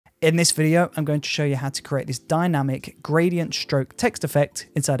In this video, I'm going to show you how to create this dynamic gradient stroke text effect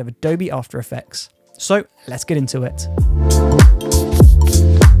inside of Adobe After Effects. So let's get into it.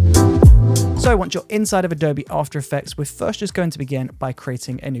 So once you're inside of Adobe After Effects, we're first just going to begin by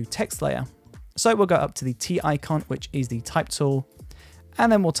creating a new text layer. So we'll go up to the T icon, which is the type tool,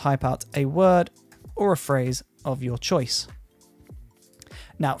 and then we'll type out a word or a phrase of your choice.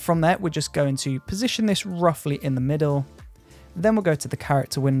 Now from there, we're just going to position this roughly in the middle. Then we'll go to the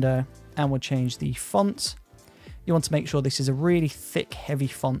character window and we'll change the font. You want to make sure this is a really thick, heavy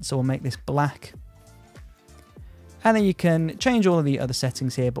font, so we'll make this black. And then you can change all of the other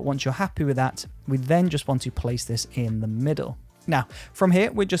settings here, but once you're happy with that, we then just want to place this in the middle. Now, from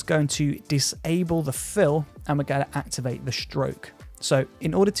here, we're just going to disable the fill and we're going to activate the stroke. So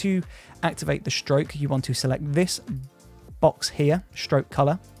in order to activate the stroke, you want to select this box here, stroke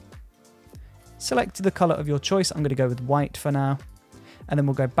color. Select the color of your choice. I'm going to go with white for now. And then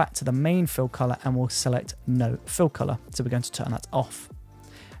we'll go back to the main fill color and we'll select no fill color. So we're going to turn that off.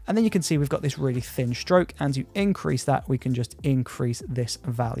 And then you can see we've got this really thin stroke, and to increase that, we can just increase this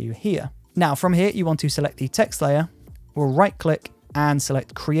value here. Now from here, you want to select the text layer. We'll right click and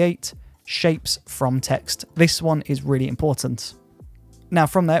select create shapes from text. This one is really important. Now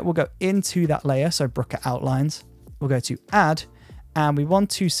from there, we'll go into that layer. So Brooker outlines, we'll go to add, and we want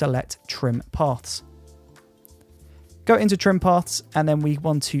to select trim paths. Go into trim paths, and then we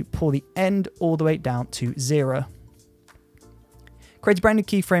want to pull the end all the way down to 0. Create a brand new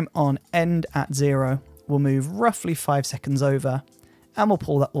keyframe on end at 0. We'll move roughly 5 seconds over, and we'll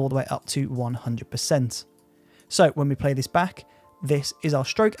pull that all the way up to 100%. So when we play this back, this is our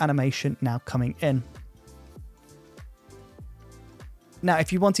stroke animation now coming in. Now,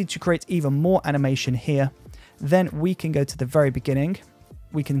 if you wanted to create even more animation here, then we can go to the very beginning.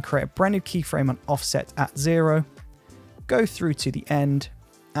 We can create a brand new keyframe on offset at 0, go through to the end,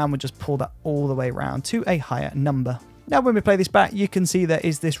 and we'll just pull that all the way around to a higher number. Now, when we play this back, you can see there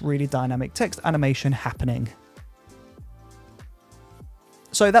is this really dynamic text animation happening.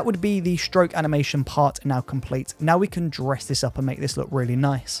 So that would be the stroke animation part now complete. Now we can dress this up and make this look really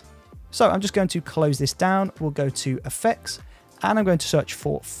nice. So I'm just going to close this down. We'll go to effects, and I'm going to search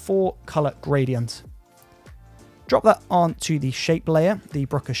for 4 color gradient. Drop that onto the shape layer, the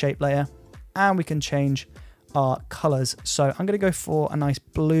Brooker shape layer, and we can change our colors. So I'm going to go for a nice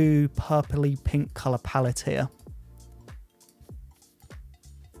blue, purpley, pink color palette here.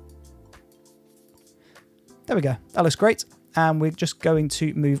 There we go. That looks great. And we're just going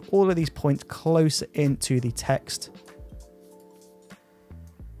to move all of these points closer into the text.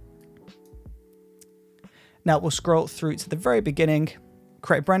 Now we'll scroll through to the very beginning,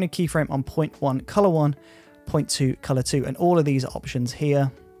 create a brand new keyframe on point 1, color 1, point 2, color 2, and all of these options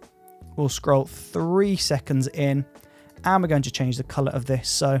here. We'll scroll 3 seconds in, and we're going to change the color of this.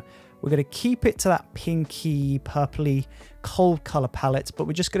 So we're going to keep it to that pinky, purpley, cold color palette, but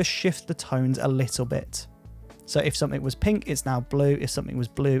we're just going to shift the tones a little bit. So if something was pink, it's now blue. If something was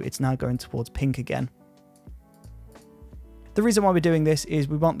blue, it's now going towards pink again. The reason why we're doing this is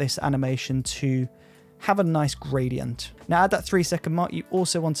we want this animation to have a nice gradient. Now at that 3 second mark, you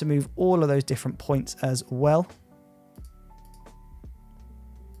also want to move all of those different points as well.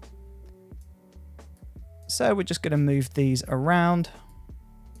 So we're just going to move these around.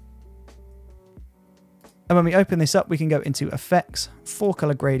 And when we open this up, we can go into effects, 4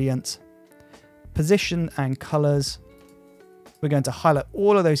 color gradient, position and colors. We're going to highlight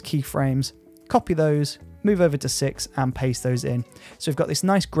all of those keyframes, copy those, move over to 6 and paste those in. So we've got this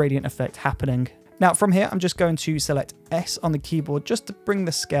nice gradient effect happening. Now from here, I'm just going to select S on the keyboard just to bring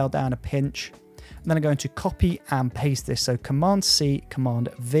the scale down a pinch. And then I'm going to copy and paste this. So Command C, Command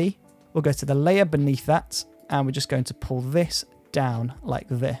V. We'll go to the layer beneath that, and we're just going to pull this down like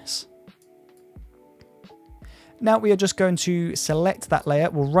this. Now we are just going to select that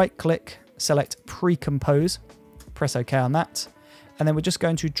layer. We'll right click, select pre-compose, press OK on that. And then we're just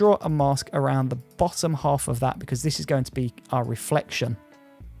going to draw a mask around the bottom half of that because this is going to be our reflection.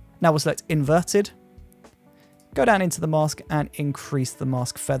 Now we'll select inverted, go down into the mask and increase the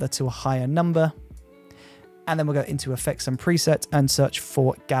mask feather to a higher number. And then we'll go into effects and preset and search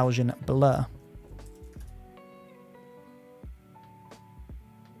for Gaussian blur.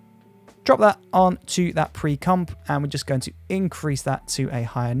 Drop that onto that pre-comp, and we're just going to increase that to a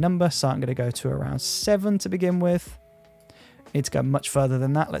higher number. So I'm going to go to around 7 to begin with. Need to go much further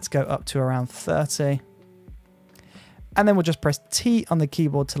than that. Let's go up to around 30. And then we'll just press T on the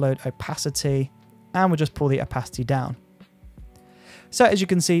keyboard to load opacity, and we'll just pull the opacity down. So as you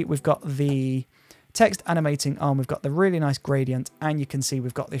can see, we've got the text animating on, we've got the really nice gradient, and you can see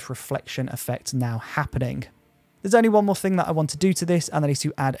we've got this reflection effect now happening. There's only one more thing that I want to do to this, and that is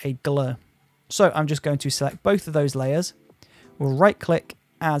to add a glare. So I'm just going to select both of those layers. We'll right click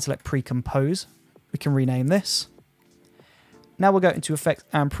and select pre-compose. We can rename this. Now we'll go into effects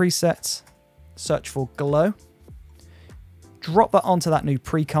and presets, search for glow, drop that onto that new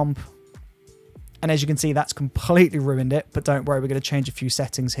pre-comp. And as you can see, that's completely ruined it, but don't worry, we're going to change a few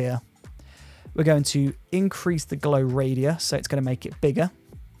settings here. We're going to increase the glow radius, so it's going to make it bigger.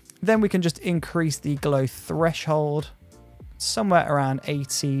 Then we can just increase the glow threshold somewhere around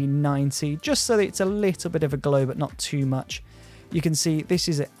 80, 90, just so that it's a little bit of a glow, but not too much. You can see this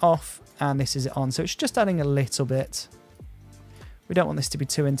is it off and this is it on, so it's just adding a little bit. We don't want this to be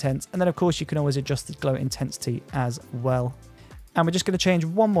too intense. And then of course you can always adjust the glow intensity as well. And we're just going to change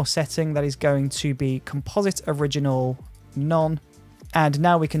one more setting, that is going to be composite original none. And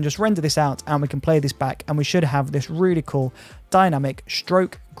now we can just render this out and we can play this back, and we should have this really cool dynamic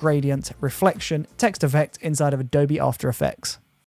stroke, gradient, reflection, text effect inside of Adobe After Effects.